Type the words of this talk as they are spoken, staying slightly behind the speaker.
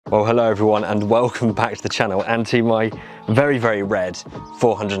Well, hello everyone and welcome back to the channel and to my very, very red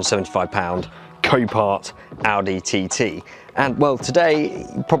 £475 Copart Audi TT. And well, today,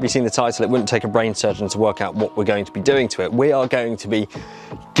 you've probably seen the title, it wouldn't take a brain surgeon to work out what we're going to be doing to it. We are going to be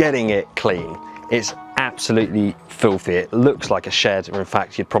getting it clean. It's absolutely filthy. It looks like a shed, or in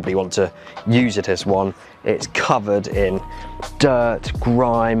fact, you'd probably want to use it as one. It's covered in dirt,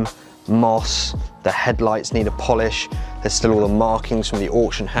 grime, moss. The headlights need a polish. There's still all the markings from the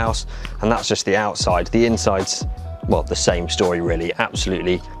auction house, and that's just the outside. The inside's, well, the same story really,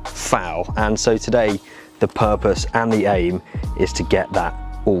 absolutely foul. And so today, the purpose and the aim is to get that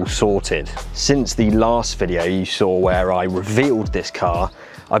all sorted. Since the last video you saw where I revealed this car,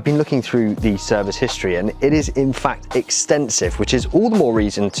 I've been looking through the service history and it is in fact extensive, which is all the more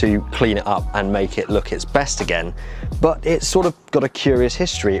reason to clean it up and make it look its best again. But it's sort of got a curious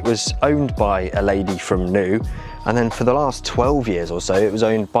history. It was owned by a lady from New, and then for the last 12 years or so it was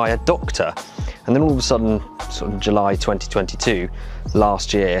owned by a doctor. And then all of a sudden, sort of July 2022,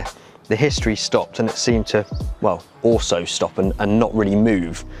 last year, the history stopped and it seemed to, well, also stop and not really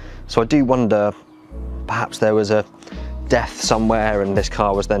move. So I do wonder, perhaps there was a death somewhere and this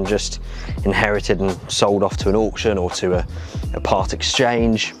car was then just inherited and sold off to an auction or to a part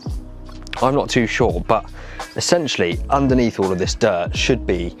exchange. I'm not too sure, but essentially underneath all of this dirt should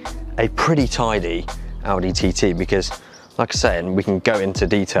be a pretty tidy Audi TT, because like I say, and we can go into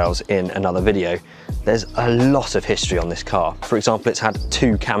details in another video, there's a lot of history on this car. For example, it's had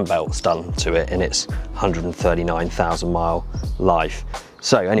 2 cam belts done to it in its 139,000 mile life.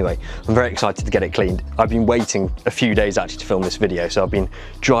 So anyway, I'm very excited to get it cleaned. I've been waiting a few days actually to film this video, so I've been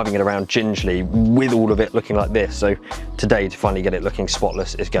driving it around gingerly with all of it looking like this. So today, to finally get it looking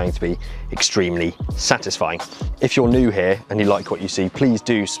spotless is going to be extremely satisfying. If you're new here and you like what you see, please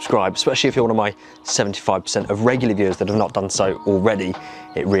do subscribe, especially if you're one of my 75% of regular viewers that have not done so already.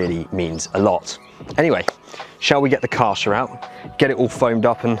 It really means a lot. Anyway, shall we get the caster out, get it all foamed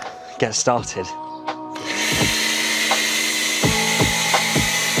up and get started?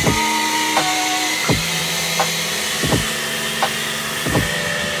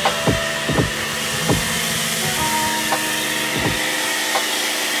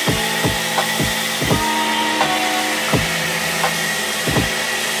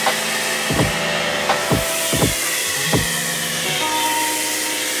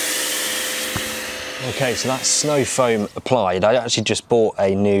 Okay, so that's snow foam applied. I actually just bought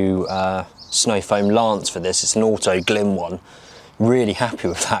a new snow foam lance for this. It's an auto glim one. Really happy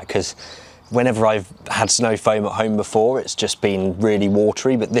with that, because whenever I've had snow foam at home before, it's just been really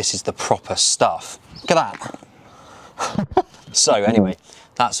watery, but this is the proper stuff. Look at that. So anyway,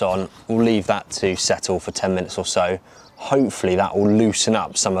 that's on. We'll leave that to settle for 10 minutes or so. Hopefully that will loosen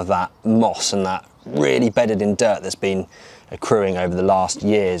up some of that moss and that really bedded in dirt that's been accruing over the last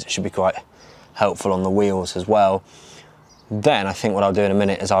years. It should be quite helpful on the wheels as well. Then I think what I'll do in a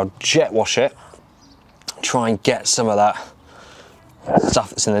minute is I'll jet wash it, try and get some of that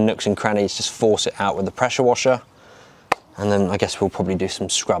stuff that's in the nooks and crannies, just force it out with the pressure washer, and then I guess we'll probably do some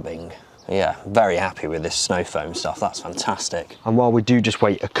scrubbing. Yeah, very happy with this snow foam stuff, that's fantastic. And while we do just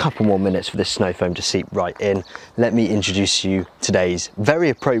wait a couple more minutes for this snow foam to seep right in, let me introduce you today's very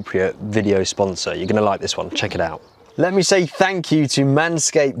appropriate video sponsor. You're gonna like this one, check it out. Let me say thank you to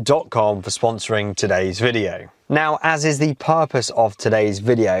manscaped.com for sponsoring today's video. Now, as is the purpose of today's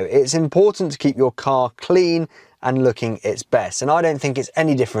video, it's important to keep your car clean and looking its best, and I don't think it's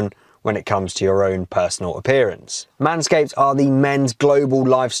any different when it comes to your own personal appearance. Manscaped are the men's global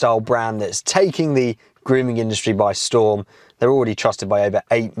lifestyle brand that's taking the grooming industry by storm. They're already trusted by over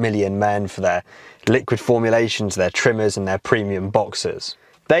 8 million men for their liquid formulations, their trimmers and their premium boxers.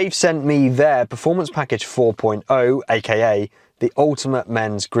 They've sent me their Performance Package 4.0, aka the Ultimate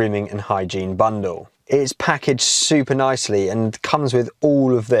Men's Grooming and Hygiene Bundle. It's packaged super nicely and comes with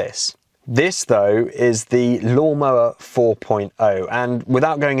all of this. This though is the Lawnmower 4.0, and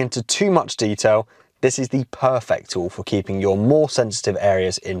without going into too much detail, this is the perfect tool for keeping your more sensitive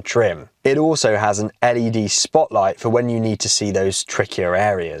areas in trim. It also has an LED spotlight for when you need to see those trickier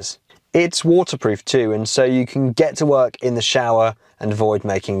areas. It's waterproof too, and so you can get to work in the shower and avoid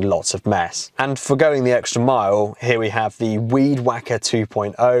making lots of mess. And for going the extra mile, here we have the Weed Whacker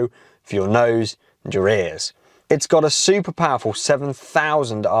 2.0 for your nose and your ears. It's got a super powerful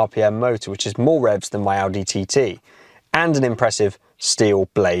 7,000 RPM motor, which is more revs than my Audi TT, and an impressive steel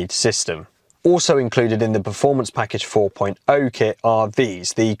blade system. Also included in the Performance Package 4.0 kit are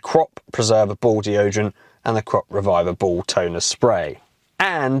these, the Crop Preserver Ball Deodorant and the Crop Reviver Ball Toner Spray.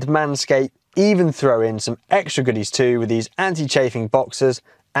 And Manscaped even throw in some extra goodies too, with these anti-chafing boxers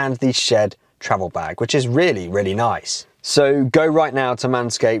and the Shed travel bag, which is really, really nice. So go right now to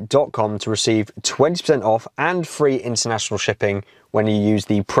manscaped.com to receive 20% off and free international shipping when you use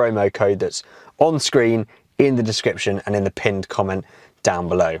the promo code that's on screen, in the description and in the pinned comment down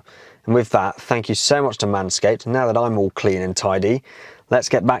below. And with that, thank you so much to Manscaped. Now that I'm all clean and tidy, let's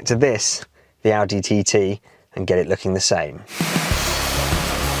get back to this, the Audi TT, and get it looking the same.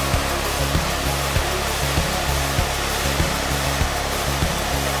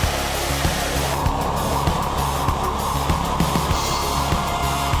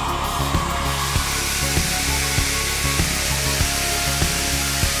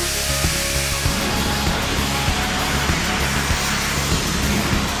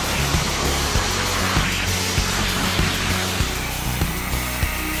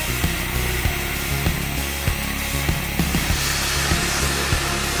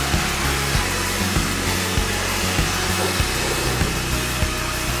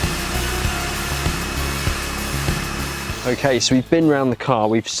 Okay, so we've been around the car,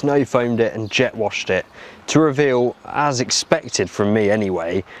 we've snow foamed it and jet washed it to reveal, as expected from me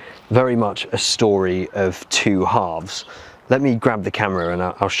anyway, very much a story of two halves. Let me grab the camera and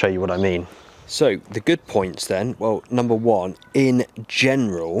I'll show you what I mean. So the good points then, well, number one, in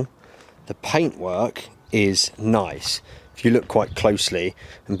general, the paintwork is nice. If you look quite closely,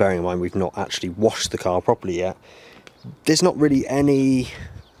 and bearing in mind we've not actually washed the car properly yet, there's not really any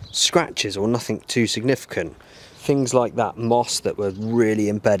scratches or nothing too significant. Things like that moss that were really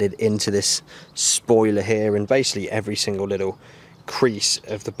embedded into this spoiler here and basically every single little crease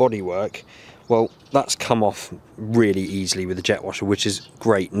of the bodywork, well, that's come off really easily with the jet washer, which is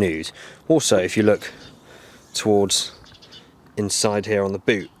great news. Also, if you look towards inside here on the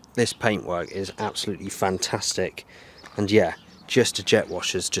boot, this paintwork is absolutely fantastic, and yeah, just a jet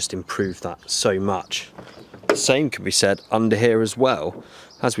washer's just improved that so much. The same can be said under here as well.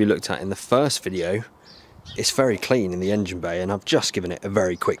 As we looked at in the first video, it's very clean in the engine bay, and I've just given it a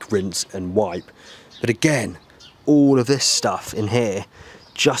very quick rinse and wipe. But again, all of this stuff in here,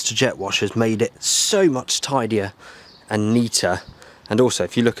 just a jet wash, has made it so much tidier and neater. And also,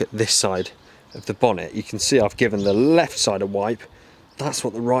 if you look at this side of the bonnet, you can see I've given the left side a wipe. That's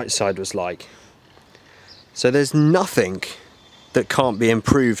what the right side was like. So there's nothing that can't be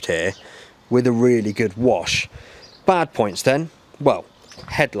improved here with a really good wash. Bad points then, well,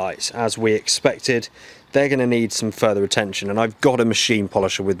 headlights, as we expected. They're going to need some further attention, and I've got a machine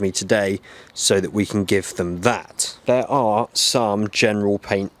polisher with me today so that we can give them that. There are some general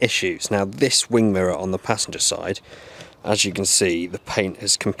paint issues. Now, this wing mirror on the passenger side, as you can see, the paint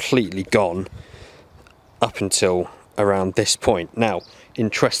has completely gone up until around this point. Now,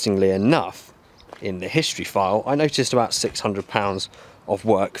 interestingly enough, in the history file, I noticed about £600 of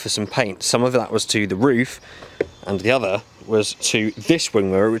work for some paint. Some of that was to the roof, and the other was to this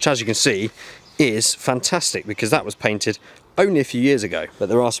wing mirror, which, as you can see, is fantastic because that was painted only a few years ago. But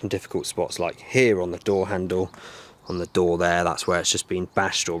there are some difficult spots, like here on the door handle, on the door there, that's where it's just been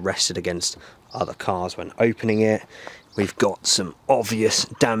bashed or rested against other cars when opening it. We've got some obvious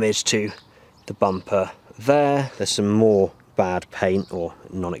damage to the bumper there. There's some more bad paint or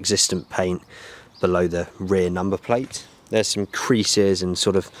non-existent paint below the rear number plate. There's some creases and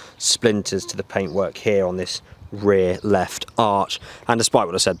sort of splinters to the paintwork here on this rear left arch, and despite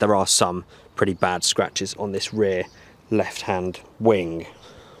what I said, there are some pretty bad scratches on this rear left hand wing.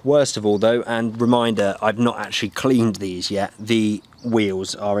 Worst of all though, and reminder, I've not actually cleaned these yet, the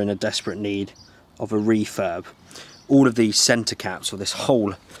wheels are in a desperate need of a refurb. All of these centre caps, or this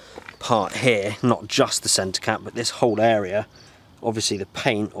whole part here, not just the centre cap but this whole area, obviously the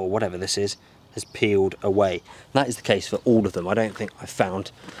paint or whatever this is has peeled away. And that is the case for all of them. I don't think I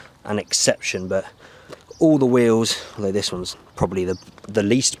found an exception, but all the wheels, although this one's probably the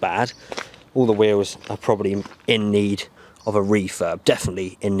least bad, all the wheels are probably in need of a refurb,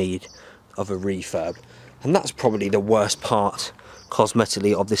 definitely in need of a refurb. And that's probably the worst part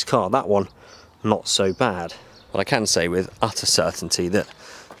cosmetically of this car. That one, not so bad. But I can say with utter certainty that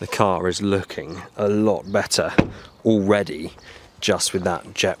the car is looking a lot better already just with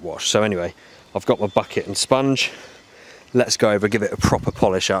that jet wash. So anyway, I've got my bucket and sponge. Let's go over, give it a proper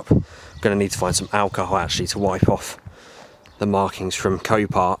polish up. I'm going to need to find some alcohol actually to wipe off the markings from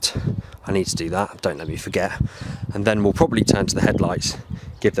Copart. I need to do that, don't let me forget. And then we'll probably turn to the headlights,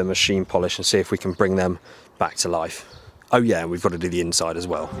 give them a sheen polish and see if we can bring them back to life. Oh yeah, and we've got to do the inside as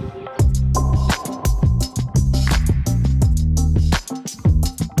well.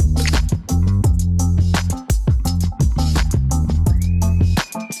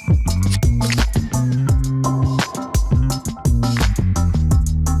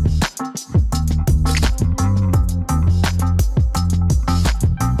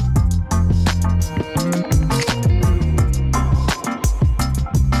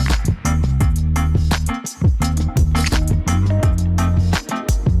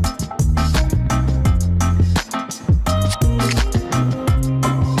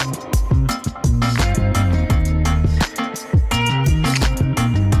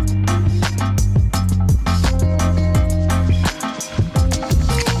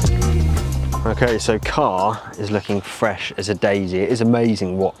 Okay, so car is looking fresh as a daisy. It is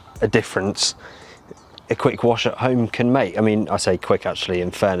amazing what a difference a quick wash at home can make. I mean, I say quick actually, in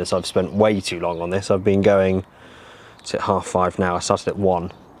fairness, I've spent way too long on this. I've been going, it's at 5:30 now, I started at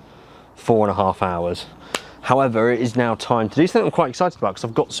 1, 4.5 hours. However, it is now time to do something I'm quite excited about because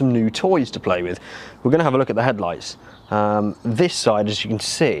I've got some new toys to play with. We're gonna have a look at the headlights. This side, as you can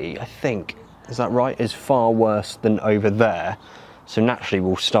see, I think, is that right, is far worse than over there. So naturally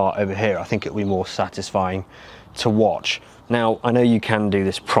we'll start over here. I think it'll be more satisfying to watch. Now, I know you can do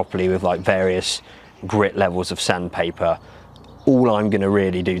this properly with like various grit levels of sandpaper. All I'm going to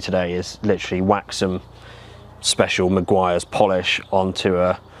really do today is literally whack some special Meguiar's polish onto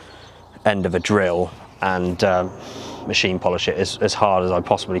a end of a drill and machine polish it as hard as I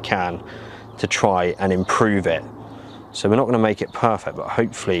possibly can to try and improve it. So we're not going to make it perfect, but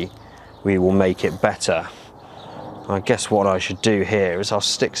hopefully we will make it better. I guess what I should do here is I'll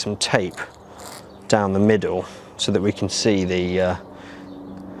stick some tape down the middle so that we can see the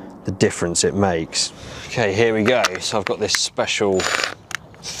difference it makes. Okay, here we go. So I've got this special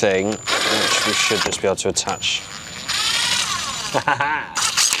thing which we should just be able to attach.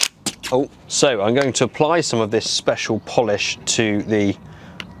 Oh, so I'm going to apply some of this special polish to the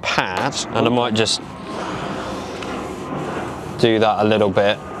pad, and I might just do that a little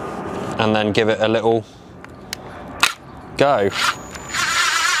bit and then give it a little go.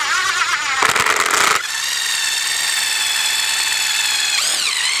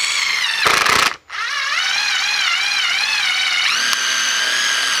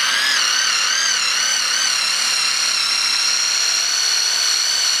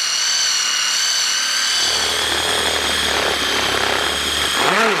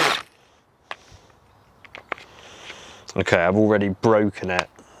 Okay, I've already broken it.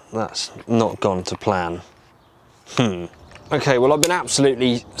 That's not gone to plan. Okay, well, I've been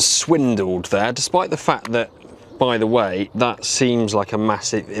absolutely swindled there, despite the fact that, by the way, that seems like a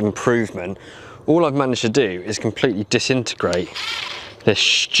massive improvement. All I've managed to do is completely disintegrate this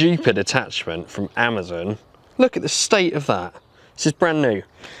stupid attachment from Amazon. Look at the state of that. This is brand new.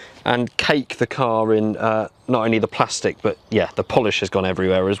 And cake the car in not only the plastic, but yeah, the polish has gone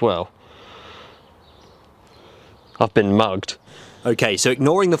everywhere as well. I've been mugged. Okay, so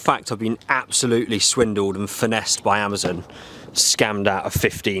ignoring the fact I've been absolutely swindled and finessed by Amazon, scammed out of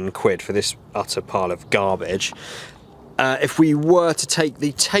 15 quid for this utter pile of garbage, if we were to take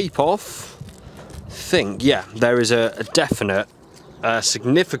the tape off, I think, yeah, there is a definite,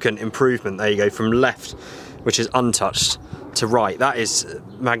 significant improvement. There you go, from left, which is untouched, to right. That is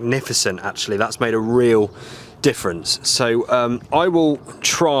magnificent, actually. That's made a real difference. So I will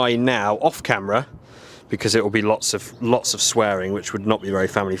try now, off camera, because it will be lots of swearing, which would not be very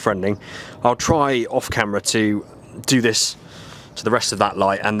family friendly. I'll try off camera to do this to the rest of that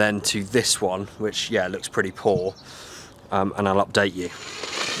light and then to this one, which, yeah, looks pretty poor, and I'll update you.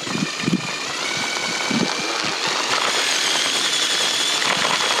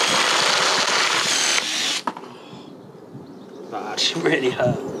 That actually really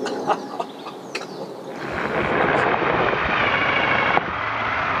hurt.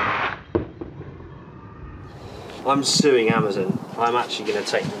 I'm suing Amazon. I'm actually going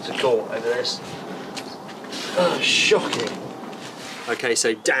to take them to court over this. Oh, shocking. Okay,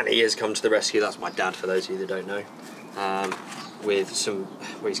 so Danny has come to the rescue. That's my dad, for those of you that don't know. With some,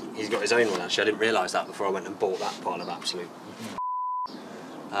 well, he's got his own one actually. I didn't realise that before I went and bought that pile of absolute.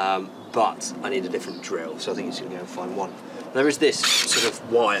 But I need a different drill, so I think he's going to go and find one. There is this sort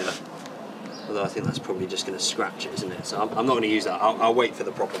of wire, although I think that's probably just going to scratch it, isn't it? So I'm not going to use that. I'll wait for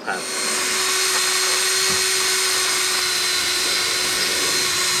the proper pad.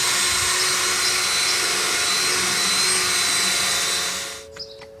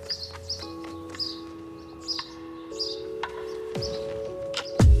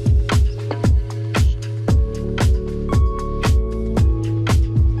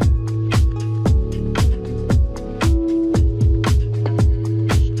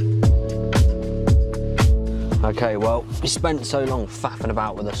 Okay, well, we spent so long faffing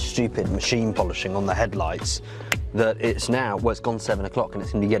about with a stupid machine polishing on the headlights that it's now, well, it's gone 7 o'clock and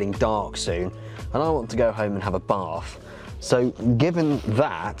it's going to be getting dark soon, and I want to go home and have a bath. So given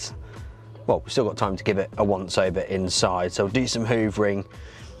that, well, we've still got time to give it a once over inside, so I'll do some hoovering,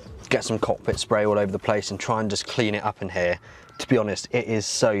 get some cockpit spray all over the place and try and just clean it up in here. To be honest, it is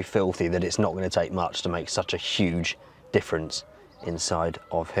so filthy that it's not going to take much to make such a huge difference inside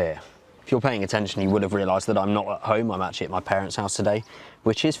of here. If you're paying attention, you would have realised that I'm not at home. I'm actually at my parents' house today,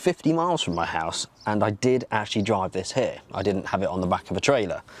 which is 50 miles from my house, and I did actually drive this here. I didn't have it on the back of a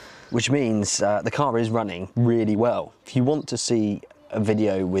trailer, which means the car is running really well. If you want to see a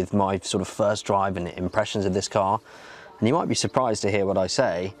video with my sort of first drive and impressions of this car, and you might be surprised to hear what I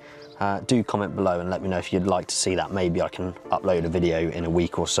say. Do comment below and let me know if you'd like to see that. Maybe I can upload a video in a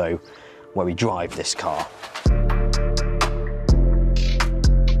week or so where we drive this car.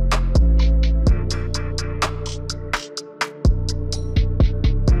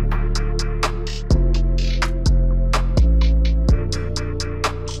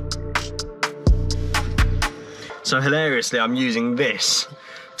 So hilariously, I'm using this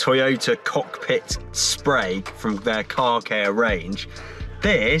Toyota cockpit spray from their car care range.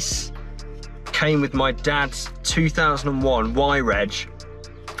 This came with my dad's 2001 Y-Reg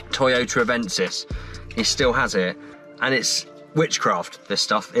Toyota Avensis. He still has it, and it's witchcraft, this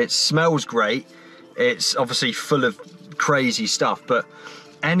stuff. It smells great. It's obviously full of crazy stuff, but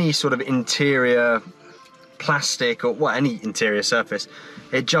any sort of interior plastic or any interior surface,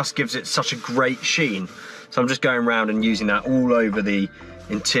 it just gives it such a great sheen. So I'm just going around and using that all over the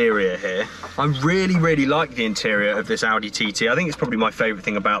interior here. I really like the interior of this Audi TT. I think it's probably my favorite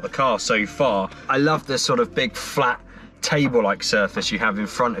thing about the car so far. I love the sort of big flat table-like surface you have in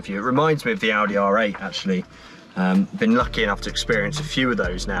front of you. It reminds me of the Audi R8 actually. Been lucky enough to experience a few of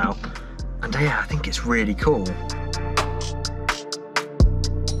those now, and yeah, I think it's really cool.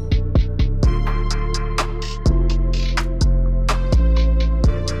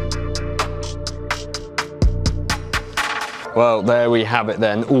 Well, there we have it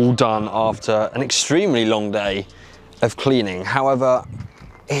then, all done after an extremely long day of cleaning. However,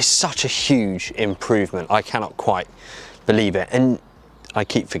 it's such a huge improvement. I cannot quite believe it. And I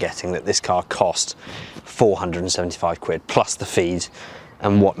keep forgetting that this car cost 475 quid plus the fees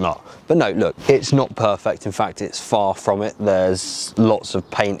and whatnot. But no, look, it's not perfect. In fact, it's far from it. There's lots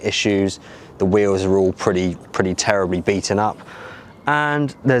of paint issues. The wheels are all pretty terribly beaten up.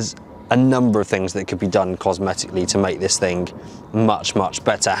 And there's a number of things that could be done cosmetically to make this thing much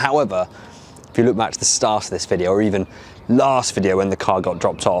better. However, if you look back to the start of this video, or even last video when the car got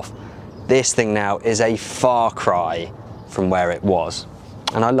dropped off, this thing now is a far cry from where it was.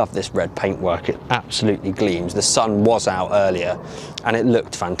 And I love this red paintwork, it absolutely gleams. The sun was out earlier and it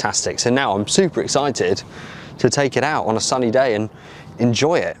looked fantastic. So now I'm super excited to take it out on a sunny day and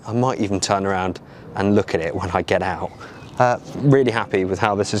enjoy it. I might even turn around and look at it when I get out. Really happy with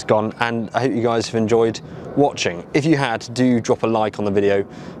how this has gone, and I hope you guys have enjoyed watching. If you had, do drop a like on the video.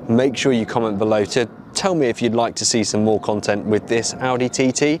 Make sure you comment below to tell me if you'd like to see some more content with this Audi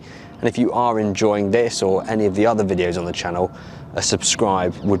TT, and if you are enjoying this or any of the other videos on the channel, a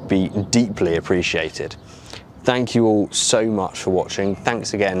subscribe would be deeply appreciated. Thank you all so much for watching.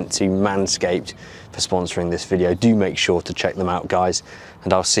 Thanks again to Manscaped for sponsoring this video. Do make sure to check them out, guys,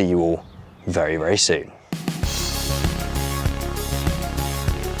 and I'll see you all very soon.